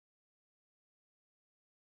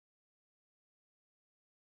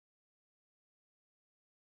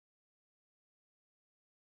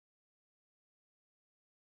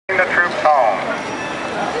The troops home.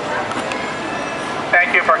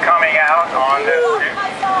 Thank you for coming out on this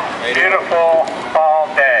beautiful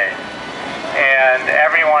fall day. And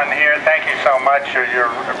everyone here, thank you so much.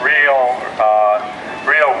 You're real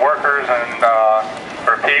workers and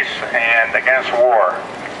for peace and against war.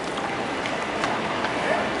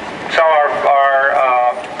 So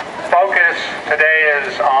our focus today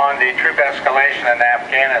is on the troop escalation in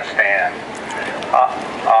Afghanistan.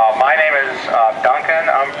 My name is Duncan.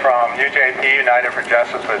 I'm from UJP, United for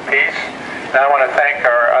Justice with Peace. And I want to thank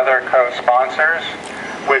our other co-sponsors,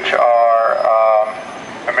 which are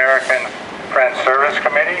American Friends Service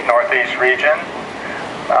Committee, Northeast Region,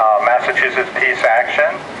 Massachusetts Peace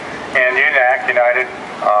Action, and UNAC, United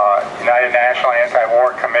National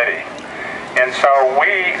Anti-War Committee. And so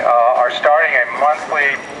we are starting a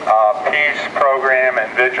monthly peace program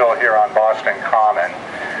and vigil here on Boston Common,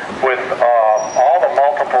 with all the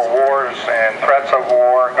multiple wars and threats of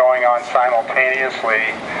war going on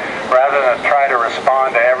simultaneously. Rather than try to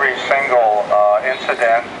respond to every single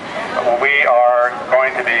incident, we are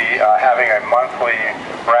going to be having a monthly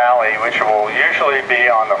rally, which will usually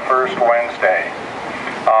be on the first Wednesday.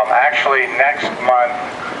 Actually, next month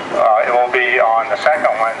it will be on the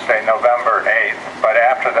second Wednesday, November 8th, but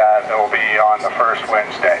after that it will be on the first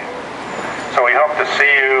Wednesday. So we hope to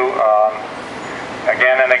see you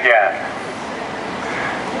again and again.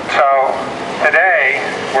 So today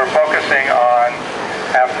we're focusing on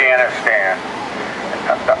Afghanistan.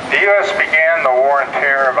 The U.S. began the war on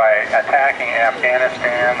terror by attacking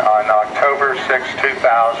Afghanistan on October 6,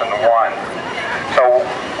 2001. So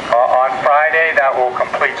on Friday that will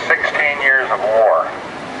complete 16 years of war.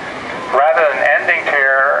 Rather than ending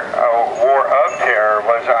terror, a war of terror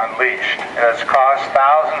was unleashed. It has cost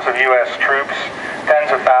thousands of U.S. troops,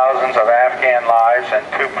 tens of thousands of Afghan lives, and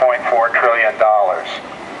 $2.4 trillion.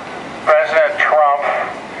 President Trump,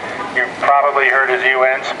 you've probably heard his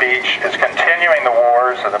UN speech, is continuing the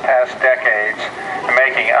wars of the past decades and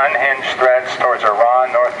making unhinged threats towards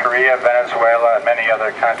Iran, North Korea, Venezuela, and many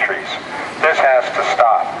other countries. This has to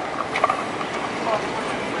stop.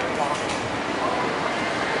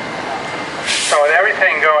 So with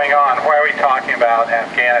everything going on, why are we talking about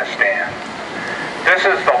Afghanistan? This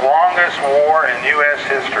is the longest war in U.S.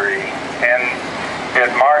 history, and it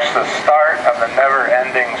marks the start of the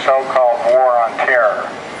never-ending so-called war on terror,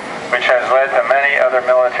 which has led to many other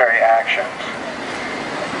military actions.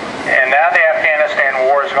 And now the Afghanistan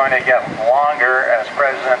war is going to get longer, as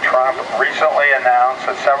President Trump recently announced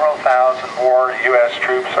that several thousand more U.S.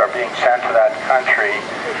 troops are being sent to that country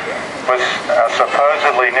with a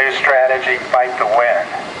supposedly new strategy, fight to win.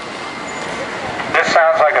 This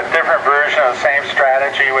sounds like a different version of the same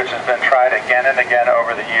strategy which has been tried again and again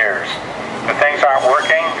over the years. If things aren't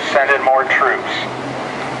working, send in more troops.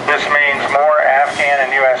 This means more Afghan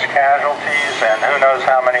and U.S. casualties and who knows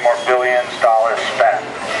how many more billions of dollars spent.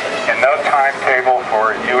 And no timetable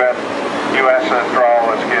for U.S. withdrawal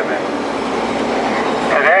was given.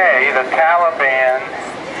 Today, the Taliban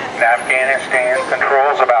in Afghanistan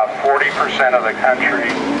controls about 40% of the country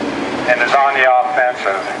and is on the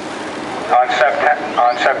offensive.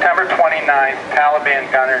 On September 29th, Taliban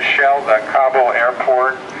gunners shelled the Kabul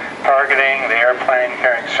airport, targeting the airplane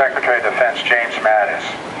carrying Secretary of Defense James Mattis.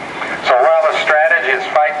 So while the strategy is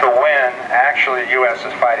fight to win, actually the U.S.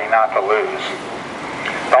 is fighting not to lose.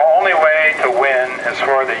 The only way to win is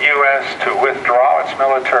for the U.S. to withdraw its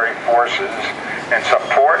military forces and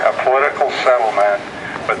support a political settlement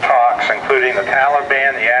with talks including the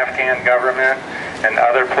Taliban, the Afghan government, and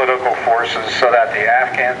other political forces so that the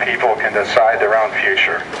Afghan people can decide their own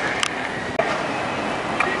future.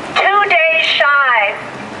 2 days shy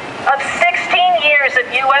of 16 years of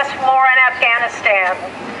U.S. war in Afghanistan.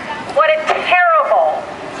 What a terrible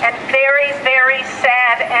and very, very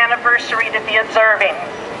sad anniversary to be observing.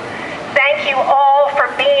 Thank you all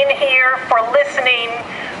for being here, for listening,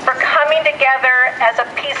 for coming together as a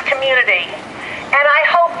peace community. And I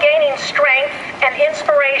hope gaining strength and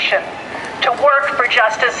inspiration to work for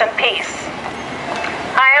justice and peace.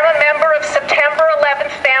 I am a member of September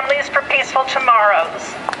 11th Families for Peaceful Tomorrows.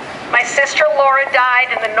 My sister Laura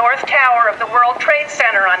died in the North Tower of the World Trade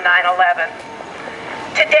Center on 9/11.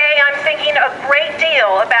 Today I'm thinking a great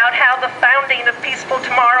deal about how the founding of Peaceful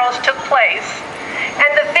Tomorrows took place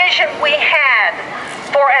and the vision we had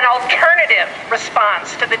for an alternative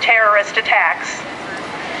response to the terrorist attacks.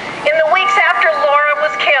 In the weeks after Laura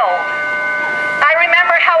was killed, I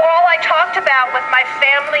remember how all I talked about with my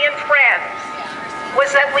family and friends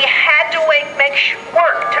was that we had to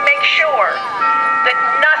work to make sure that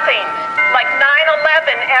nothing like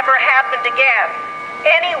 9/11 ever happened again,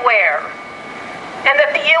 anywhere, and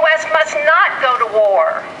that the U.S. must not go to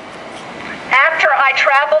war After I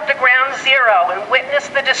traveled to Ground Zero and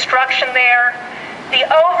witnessed the destruction there, the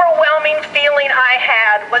overwhelming feeling I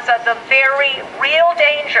had was of the very real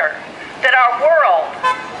danger that our world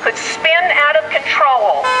could spin out of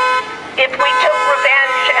control if we took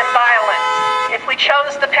revenge and violence, if we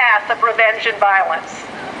chose the path of revenge and violence.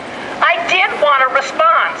 I did want a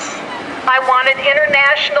response. I wanted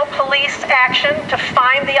international police action to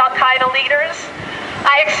find the Al-Qaeda leaders.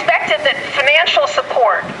 I expected that financial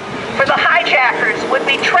support for the hijackers would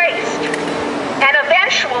be traced. And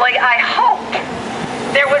eventually, I hoped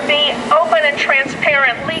there would be open and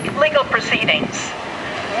transparent legal proceedings.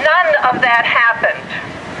 None of that happened.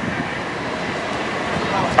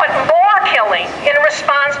 But more killing in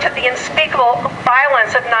response to the unspeakable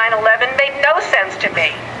violence of 9/11 made no sense to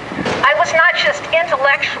me. I was not just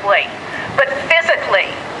intellectually, but physically,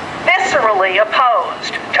 viscerally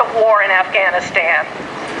opposed to war in Afghanistan.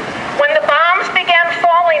 When the bombs began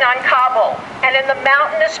falling on Kabul and in the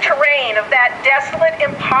mountainous terrain of that desolate,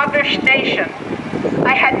 impoverished nation,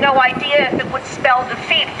 I had no idea if it would spell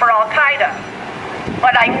defeat for Al-Qaeda.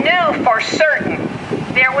 But I knew for certain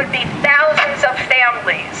there would be thousands of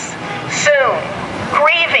families soon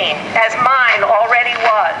grieving as mine already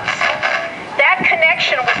was. That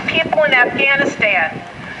connection with people in Afghanistan,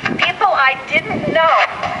 people I didn't know,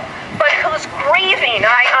 but whose grieving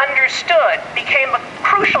I understood, became a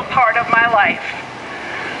crucial part of my life.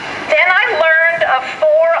 Then I learned of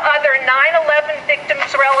 4 other 9/11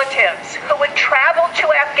 victims' relatives who had traveled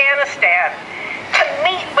to Afghanistan to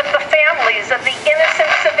meet with the families of the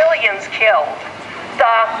innocent civilians killed,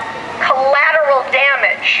 the collateral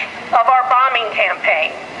damage of our bombing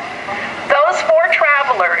campaign. Those 4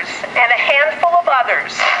 travelers and a handful of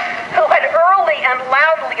others who had early and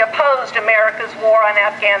loudly opposed America's war on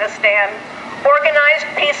Afghanistan organized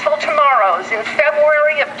Peaceful Tomorrows in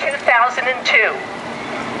February of 2002.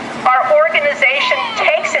 Our organization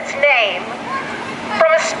takes its name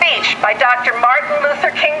from a speech by Dr. Martin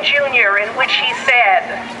Luther King Jr. in which he said,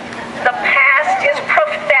 "The past is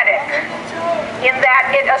prophetic in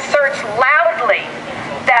that it asserts loudly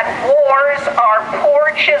that wars are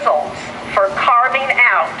poor chisels for carving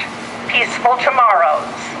out peaceful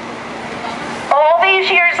tomorrows." All these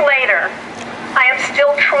years later, I am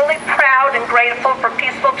still truly proud and grateful for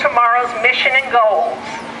Peaceful Tomorrow's mission and goals: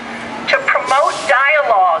 to promote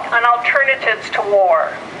dialogue on alternatives to war,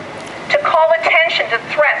 to call attention to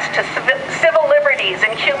threats to civil liberties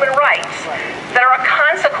and human rights that are a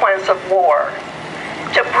consequence of war,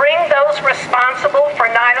 to bring those responsible for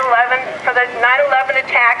the 9/11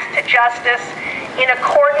 attacks to justice in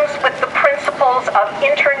accordance with the principles of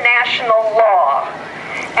international law,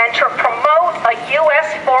 and to promote a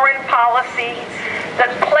U.S. foreign policy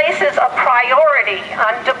that places a priority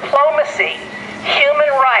on diplomacy, human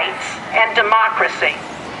rights, and democracy.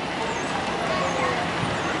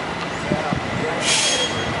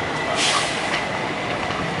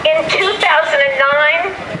 In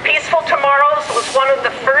 2009, Peaceful Tomorrows was one of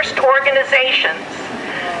the first organizations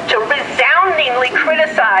to resoundingly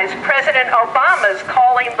criticize President Obama's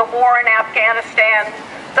calling the war in Afghanistan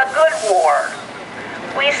the good war.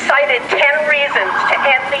 We cited 10 reasons to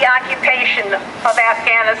end the occupation of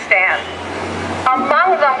Afghanistan.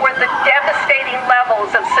 Among them were the devastating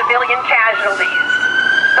levels of civilian casualties,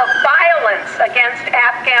 the violence against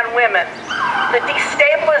Afghan women, the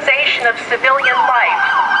destabilization of civilian life,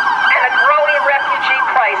 and a growing refugee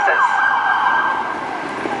crisis.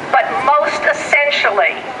 But most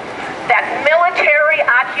essentially, that military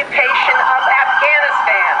occupation of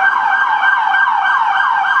Afghanistan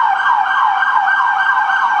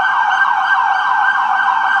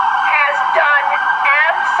has done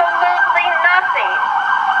absolutely nothing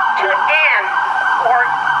to end or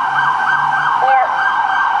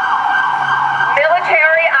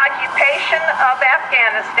military occupation of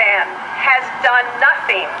Afghanistan has done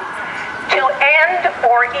nothing to end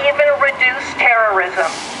or even reduce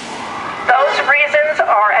terrorism. Those reasons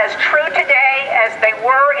are as true today as they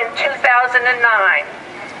were in 2009,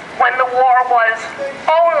 when the war was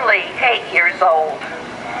only 8 years old.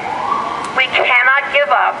 We cannot give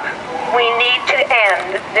up. We need to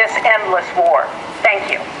end this endless war. Thank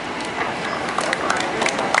you.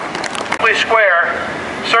 Square,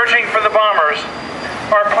 searching for the bombers.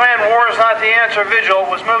 Our planned War is Not the Answer vigil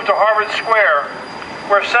was moved to Harvard Square,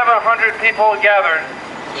 where 700 people gathered,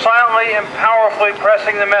 silently and powerfully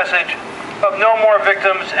pressing the message of no more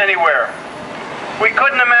victims anywhere. We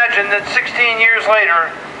couldn't imagine that 16 years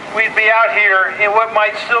later, we'd be out here in what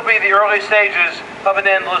might still be the early stages of an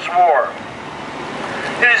endless war.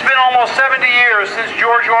 It has been almost 70 years since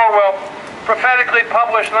George Orwell prophetically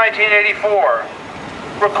published 1984.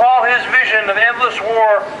 recall his vision of endless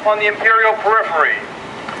war on the imperial periphery.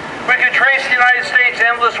 We could trace the United States'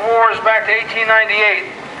 endless wars back to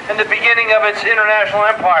 1898 and the beginning of its international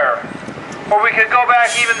empire. Or we could go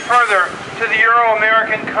back even further to the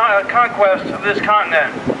Euro-American conquest of this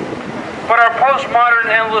continent. But our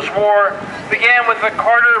postmodern endless war began with the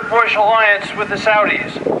Carter-Bush alliance with the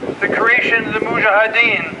Saudis, the creation of the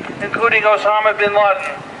Mujahideen, including Osama bin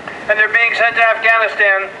Laden, and they're being sent to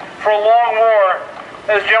Afghanistan for a long war,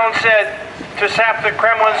 as Jones said, to sap the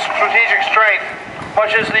Kremlin's strategic strength,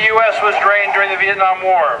 much as the U.S. was drained during the Vietnam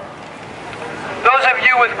War. Those of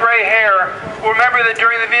you with gray hair will remember that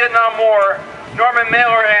during the Vietnam War, Norman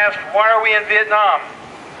Mailer asked, "Why are we in Vietnam?"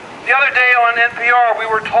 The other day on NPR, we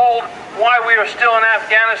were told why we are still in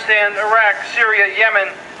Afghanistan, Iraq, Syria,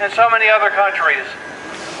 Yemen, and so many other countries.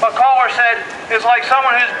 A caller said, it's like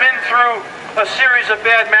someone who's been through a series of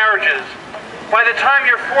bad marriages. By the time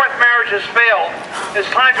your fourth marriage has failed, it's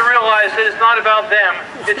time to realize that it's not about them,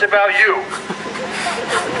 it's about you.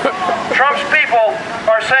 Trump's people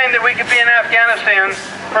are saying that we could be in Afghanistan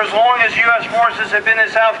for as long as U.S. forces have been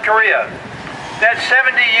in South Korea. That's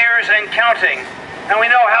 70 years and counting, and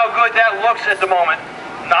we know how good that looks at the moment.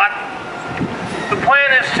 Not. The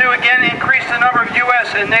plan is to again increase the number of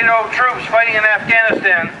U.S. and NATO troops fighting in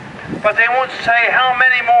Afghanistan, but they won't say how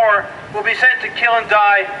many more will be sent to kill and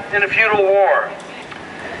die in a futile war.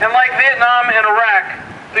 And like Vietnam and Iraq,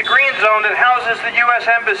 the green zone that houses the U.S.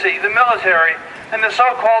 Embassy, the military, and the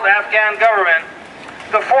so-called Afghan government,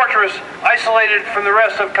 the fortress isolated from the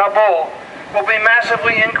rest of Kabul, will be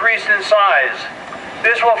massively increased in size.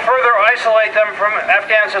 This will further isolate them from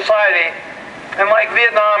Afghan society, and like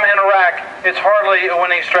Vietnam and Iraq, it's hardly a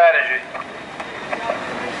winning strategy.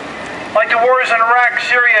 Like the wars in Iraq,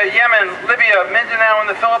 Syria, Yemen, Libya, Mindanao, and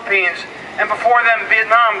the Philippines, and before them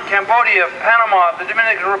Vietnam, Cambodia, Panama, the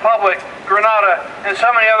Dominican Republic, Grenada, and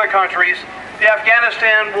so many other countries, the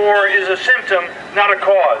Afghanistan war is a symptom, not a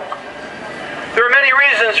cause. There are many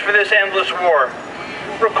reasons for this endless war.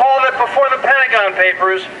 Recall that before the Pentagon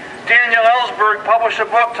Papers, Daniel Ellsberg published a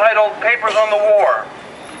book titled Papers on the War.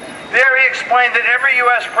 There he explained that every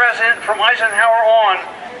U.S. president from Eisenhower on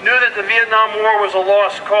knew that the Vietnam War was a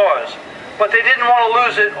lost cause, but they didn't want to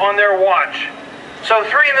lose it on their watch. So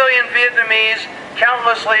 3 million Vietnamese,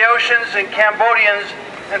 countless Laotians and Cambodians,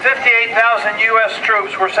 and 58,000 U.S.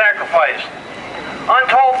 troops were sacrificed.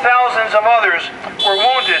 Untold thousands of others were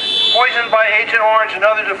wounded, poisoned by Agent Orange and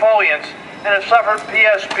other defoliants, and have suffered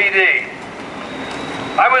PSPD.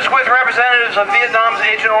 I was with representatives of Vietnam's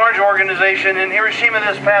Agent Orange organization in Hiroshima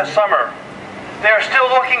this past summer. They are still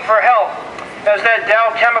looking for help as that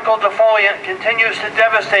Dow chemical defoliant continues to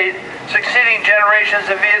devastate succeeding generations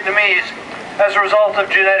of Vietnamese as a result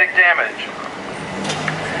of genetic damage.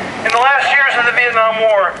 In the last years of the Vietnam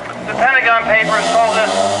War, the Pentagon Papers told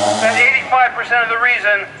us that 85% of the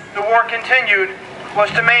reason the war continued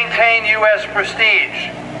was to maintain U.S.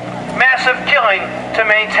 prestige. Massive killing to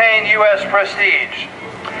maintain U.S. prestige.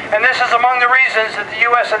 And this is among the reasons that the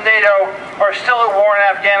U.S. and NATO are still at war in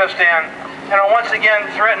Afghanistan and are once again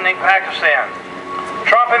threatening Pakistan.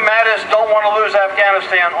 Trump and Mattis don't want to lose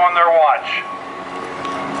Afghanistan on their watch.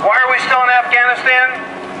 Why are we still in Afghanistan?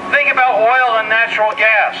 Think about oil and natural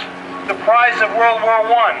gas, the prize of World War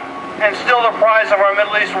I, and still the prize of our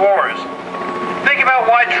Middle East wars. Think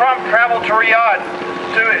about why Trump traveled to Riyadh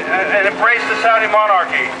and embraced the Saudi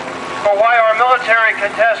monarchy, or why our military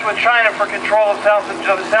contests with China for control of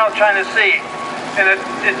the South China Sea and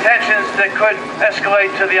the tensions that could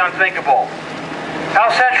escalate to the unthinkable.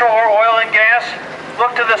 How central are oil and gas?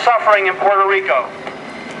 Look to the suffering in Puerto Rico.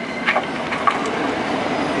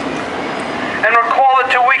 And recall that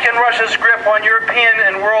to weaken Russia's grip on European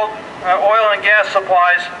and world oil and gas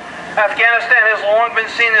supplies, Afghanistan has long been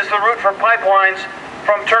seen as the route for pipelines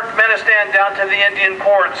from Turkmenistan down to the Indian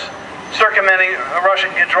ports, circumventing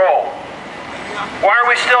Russian control. Why are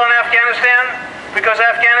we still in Afghanistan? Because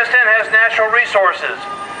Afghanistan has natural resources,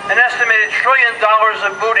 an estimated $1 trillion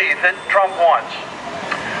of booty that Trump wants.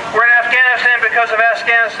 We're in Afghanistan because of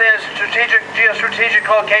Afghanistan's geostrategic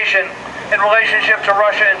location in relationship to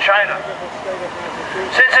Russia and China.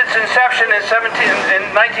 Since its inception in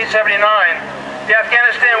 1979, the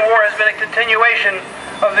Afghanistan War has been a continuation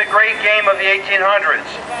of the great game of the 1800s.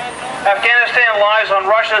 Afghanistan lies on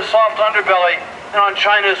Russia's soft underbelly and on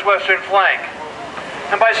China's western flank.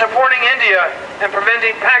 And by supporting India and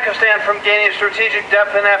preventing Pakistan from gaining strategic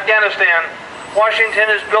depth in Afghanistan,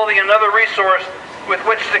 Washington is building another resource with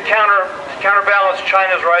which to counterbalance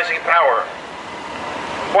China's rising power.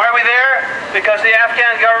 Why are we there? Because the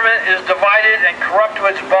Afghan government is divided and corrupt to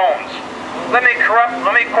its bones. Let me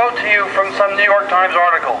quote to you from some New York Times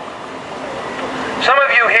article. Some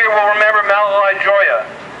of you here will remember Malala Joya,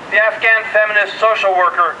 the Afghan feminist social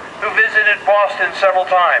worker who visited Boston several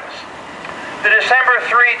times. The December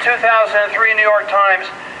 3, 2003 New York Times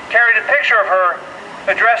carried a picture of her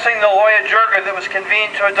addressing the Loya Jirga that was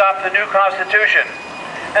convened to adopt the new Constitution.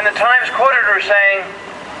 And the Times quoted her saying,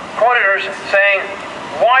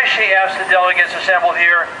 why, she asked the delegates assembled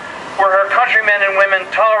here, were her countrymen and women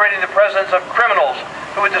tolerating the presence of criminals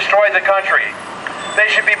who would destroy the country? They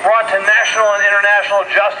should be brought to national and international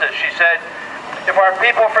justice, she said. If our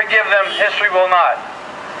people forgive them, history will not.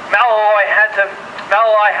 Malala had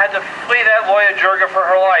to flee that Loya Jirga for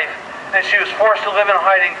her life, and she was forced to live in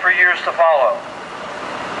hiding for years to follow.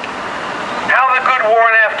 How the Good War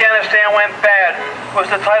in Afghanistan Went Bad was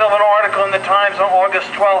the title of an article in the Times on August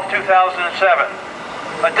 12, 2007,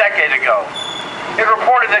 a decade ago. It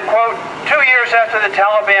reported that, quote, 2 years after the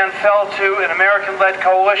Taliban fell to an American-led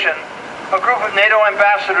coalition, a group of NATO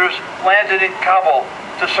ambassadors landed in Kabul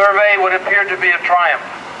to survey what appeared to be a triumph.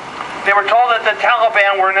 They were told that the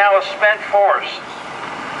Taliban were now a spent force.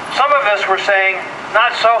 Some of us were saying,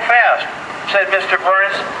 not so fast, said Mr.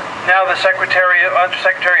 Burns, now the Secretary of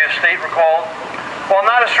State, recalled. While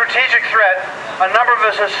not a strategic threat, a number of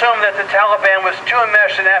us assumed that the Taliban was too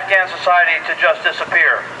enmeshed in Afghan society to just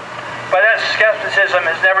disappear. But that skepticism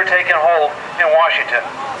has never taken hold in Washington.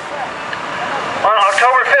 On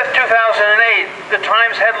October 5, 2008, the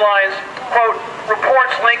Times headlines, quote,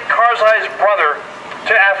 reports link Karzai's brother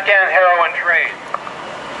to Afghan heroin trade.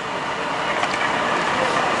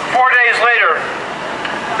 4 days later,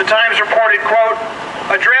 the Times reported, quote,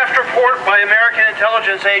 a draft report by American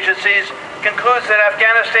intelligence agencies concludes that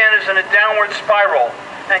Afghanistan is in a downward spiral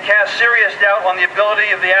and casts serious doubt on the ability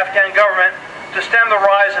of the Afghan government to stem the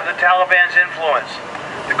rise of the Taliban's influence.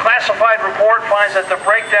 The classified report finds that the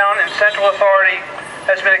breakdown in central authority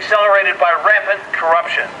has been accelerated by rampant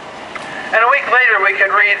corruption. And a week later we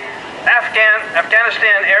could read,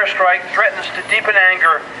 Afghanistan airstrike threatens to deepen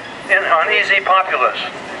anger in uneasy populace.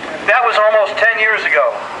 That was almost 10 years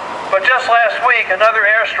ago. But just last week, another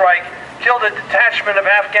airstrike killed a detachment of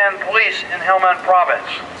Afghan police in Helmand province.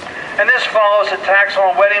 And this follows attacks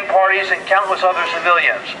on wedding parties and countless other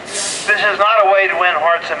civilians. This is not a way to win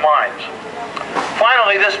hearts and minds.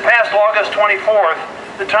 Finally, this past August 24th,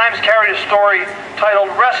 the Times carried a story titled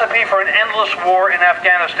Recipe for an Endless War in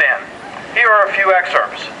Afghanistan. Here are a few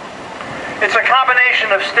excerpts. It's a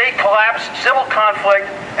combination of state collapse, civil conflict,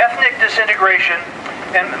 ethnic disintegration,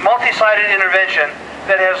 and multi-sided intervention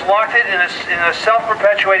that has locked it in a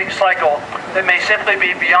self-perpetuating cycle that may simply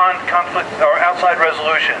be beyond conflict or outside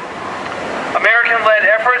resolution. American-led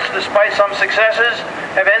efforts, despite some successes,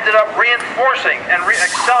 have ended up reinforcing and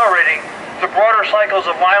accelerating the broader cycles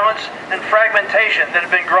of violence and fragmentation that have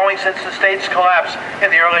been growing since the state's collapse in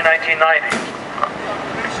the early 1990s.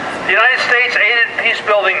 The United States aided peace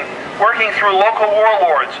building, working through local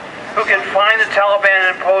warlords who can find the Taliban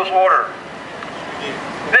and impose order.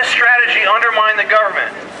 This strategy undermined the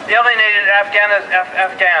government, alienated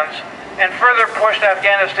Afghans, and further pushed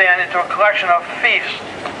Afghanistan into a collection of fiefs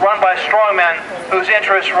run by strongmen whose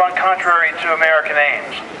interests run contrary to American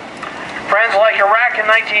aims. Friends, like Iraq in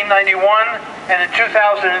 1991 and in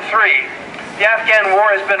 2003, the Afghan war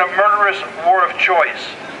has been a murderous war of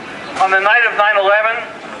choice. On the night of 9/11,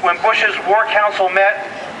 when Bush's War Council met,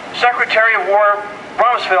 Secretary of War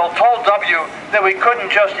Rumsfeld told W that we couldn't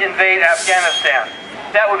just invade Afghanistan.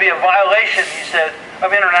 That would be a violation, he said,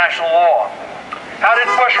 of international law. How did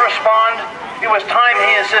Bush respond? It was time,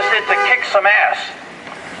 he insisted, to kick some ass.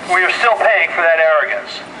 We are still paying for that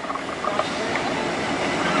arrogance.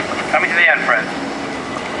 Coming to the end, friends.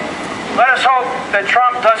 Let us hope that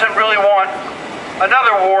Trump doesn't really want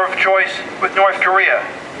another war of choice with North Korea,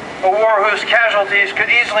 a war whose casualties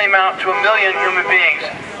could easily amount to 1 million human beings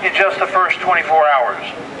in just the first 24 hours.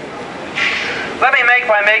 Let me make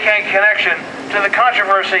a connection to the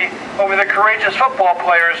controversy over the courageous football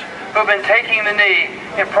players who've been taking the knee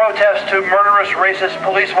in protest to murderous racist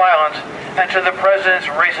police violence and to the president's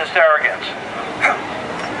racist arrogance.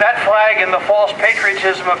 That flag and the false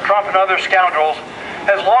patriotism of Trump and other scoundrels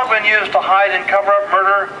has long been used to hide and cover up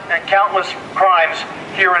murder and countless crimes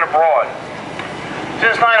here and abroad.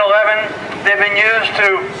 Since 9/11, they've been used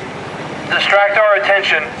to distract our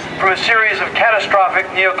attention from a series of catastrophic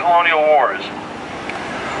neo-colonial wars.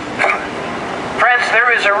 Friends, there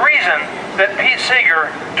is a reason that Pete Seeger,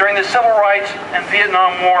 during the Civil Rights and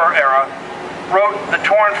Vietnam War era, wrote The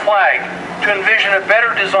Torn Flag to envision a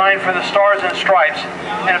better design for the stars and stripes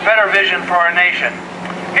and a better vision for our nation.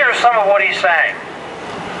 Here's some of what he sang.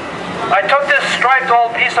 I took this striped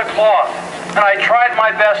old piece of cloth and I tried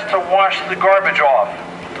my best to wash the garbage off.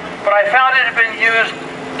 But I found it had been used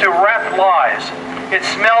to wrap lies, It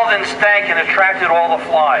smelled and stank and attracted all the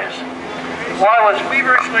flies. While I was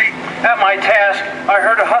feverishly at my task, I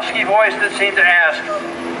heard a husky voice that seemed to ask,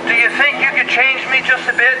 "Do you think you could change me just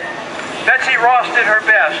a bit?" Betsy Ross did her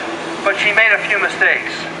best, but she made a few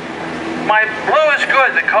mistakes. My blue is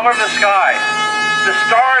good, the color of the sky. The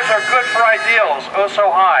stars are good for ideals, oh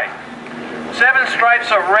so high. 7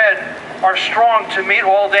 stripes of red are strong to meet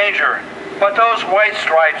all danger, but those white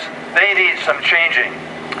stripes, they need some changing.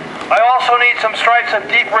 I also need some stripes of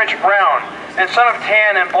deep rich brown and some of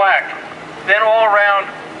tan and black. Then all around,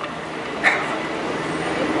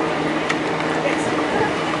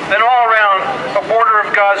 a border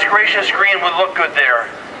of God's gracious green would look good there.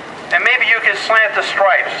 And maybe you could slant the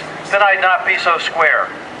stripes, then I'd not be so square.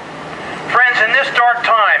 Friends, in this dark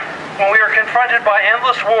time, when we are confronted by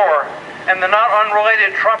endless war and the not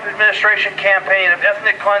unrelated Trump administration campaign of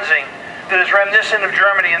ethnic cleansing that is reminiscent of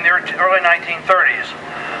Germany in the early 1930s,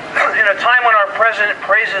 in a time when our president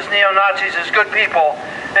praises neo-Nazis as good people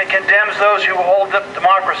and condemns those who hold up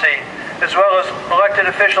democracy, as well as elected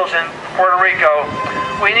officials in Puerto Rico,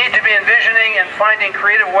 we need to be envisioning and finding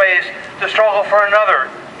creative ways to struggle for another,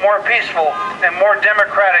 more peaceful and more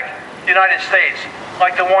democratic United States,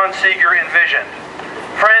 like the one Seeger envisioned.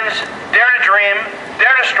 Friends, dare to dream,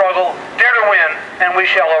 dare to struggle, dare to win, and we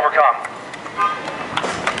shall overcome.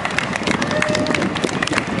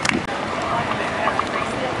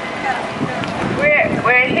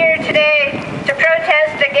 We're here today to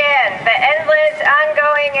protest again the endless,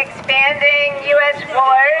 ongoing, expanding U.S.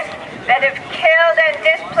 wars that have killed and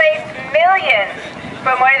displaced millions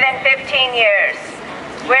for more than 15 years.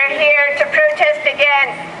 We're here to protest again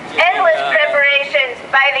endless preparations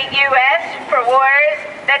by the U.S. for wars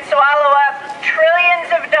that swallow up trillions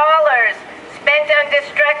of dollars spent on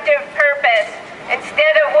destructive purpose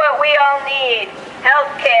instead of what we all need: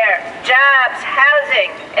 healthcare, jobs, housing,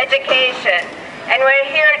 education. And we're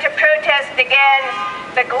here to protest again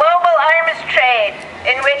the global arms trade,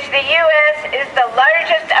 in which the U.S. is the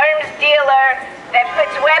largest arms dealer that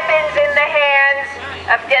puts weapons in the hands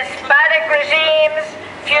of despotic regimes,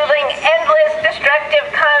 fueling endless destructive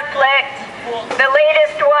conflict. The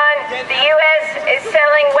latest one, the U.S. is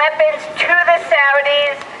selling weapons to the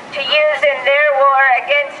Saudis to use in their war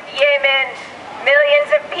against Yemen. Millions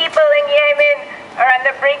of people in Yemen are on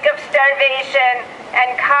the brink of starvation,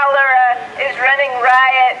 and cholera is running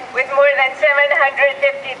riot with more than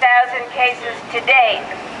 750,000 cases to date.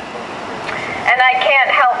 And I can't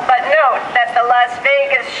help but note that the Las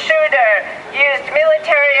Vegas shooter used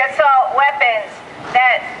military assault weapons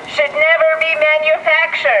that should never be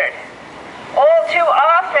manufactured. All too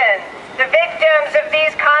often, the victims of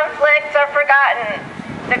these conflicts are forgotten.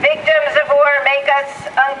 The victims of war make us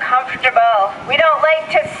uncomfortable. We don't like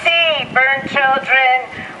to see burned children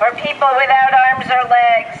or people without arms or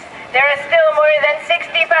legs. There are still more than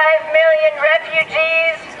 65 million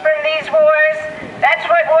refugees from these wars. That's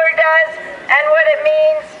what war does and what it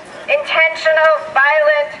means: intentional,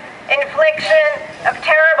 violent infliction of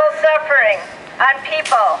terrible suffering on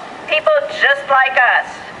people just like us.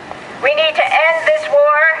 We need to end this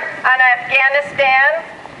war on Afghanistan.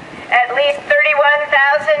 At least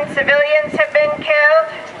 31,000 civilians have been killed.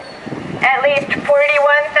 At least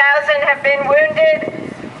 41,000 have been wounded.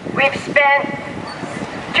 We've spent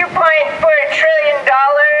 $2.4 trillion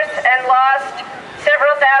and lost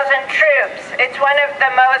several thousand troops. It's one of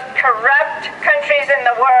the most corrupt countries in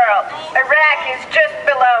the world. Iraq is just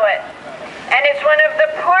below it. And it's one of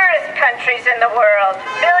the poorest countries in the world.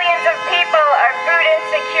 Millions of people are food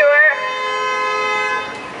insecure.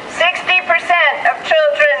 60% of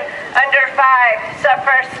children under 5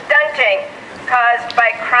 suffer stunting caused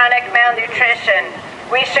by chronic malnutrition.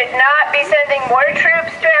 We should not be sending more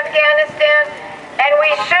troops to Afghanistan, and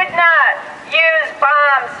we should not use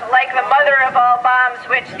bombs like the mother of all bombs,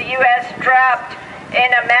 which the U.S. dropped in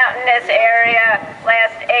a mountainous area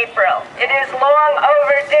last April. It is long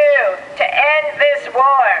overdue to end this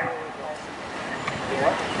war.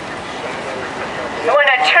 I want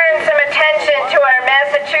to turn some attention to our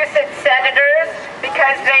Massachusetts senators,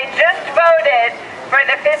 because they just voted for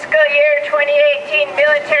the fiscal year 2018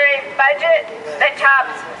 military budget that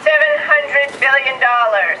tops $700 billion.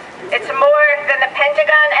 It's more than the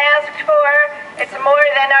Pentagon asked for. It's more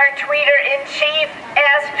than our tweeter-in-chief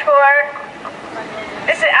asked for.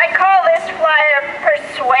 I call this flyer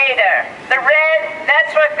Persuader. The red,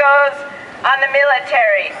 that's what goes on the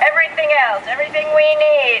military. Everything else, everything we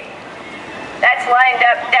need, that's lined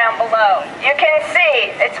up down below. You can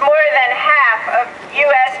see it's more than half of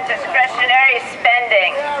U.S. discretionary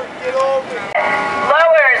spending.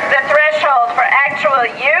 Lowers the threshold for actual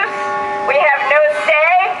use. We have no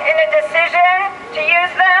say in a decision to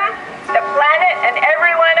use them. The planet and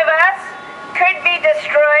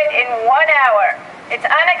destroyed in 1 hour. It's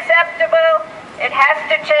unacceptable. It has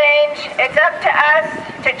to change. It's up to us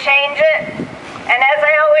to change it. And as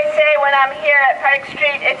I always say when I'm here at Park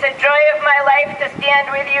Street, it's a joy of my life to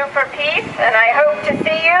stand with you for peace, and I hope to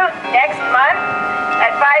see you next month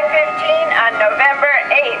at 5:15 on November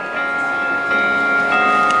 8th.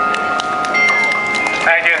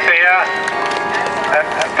 Thank you, Thea.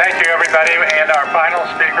 Thank you, everybody. And our final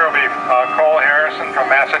speaker will be Cole Harrison from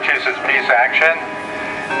Massachusetts Peace Action.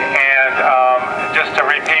 And just to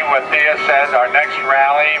repeat what Thea said, our next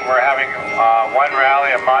rally, we're having one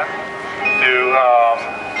rally a month to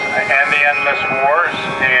end the endless wars.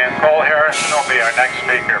 And Cole Harrison will be our next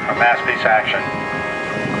speaker from Mass Peace Action.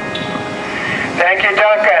 Thank you,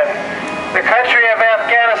 Duncan. The country of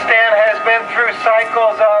Afghanistan has been through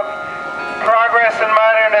cycles of progress and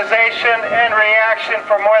modernization and reaction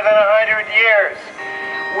for more than 100 years.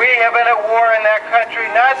 We have been at war in that country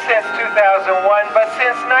not since 2001, but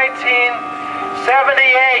since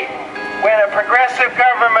 1978, when a progressive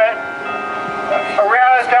government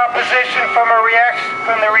aroused opposition from the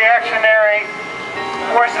reactionary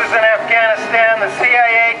forces in Afghanistan. The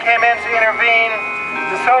CIA came in to intervene.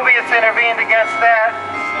 The Soviets intervened against that,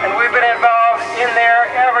 and we've been involved in there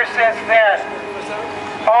ever since then.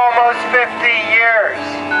 Almost 50 years.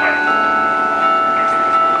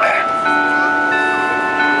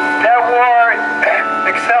 That war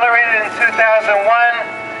accelerated in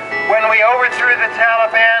 2001 when we overthrew the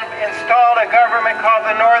Taliban, installed a government called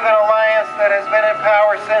the Northern Alliance that has been in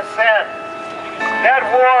power since then. That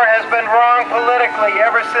war has been wrong politically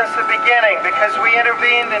ever since the beginning because we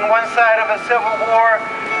intervened in one side of a civil war.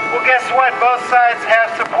 Well, guess what? Both sides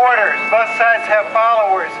have supporters. Both sides have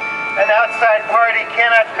followers. An outside party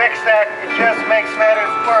cannot fix that. It just makes matters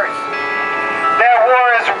worse. That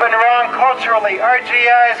war has been wrong culturally. Our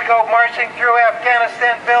GIs go marching through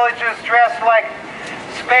Afghanistan villages dressed like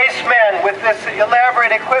spacemen with this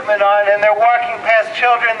elaborate equipment on, and they're walking past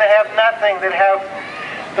children that have nothing, that have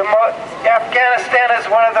Afghanistan is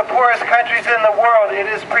one of the poorest countries in the world. It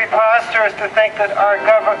is preposterous to think that our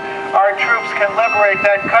troops can liberate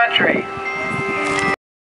that country.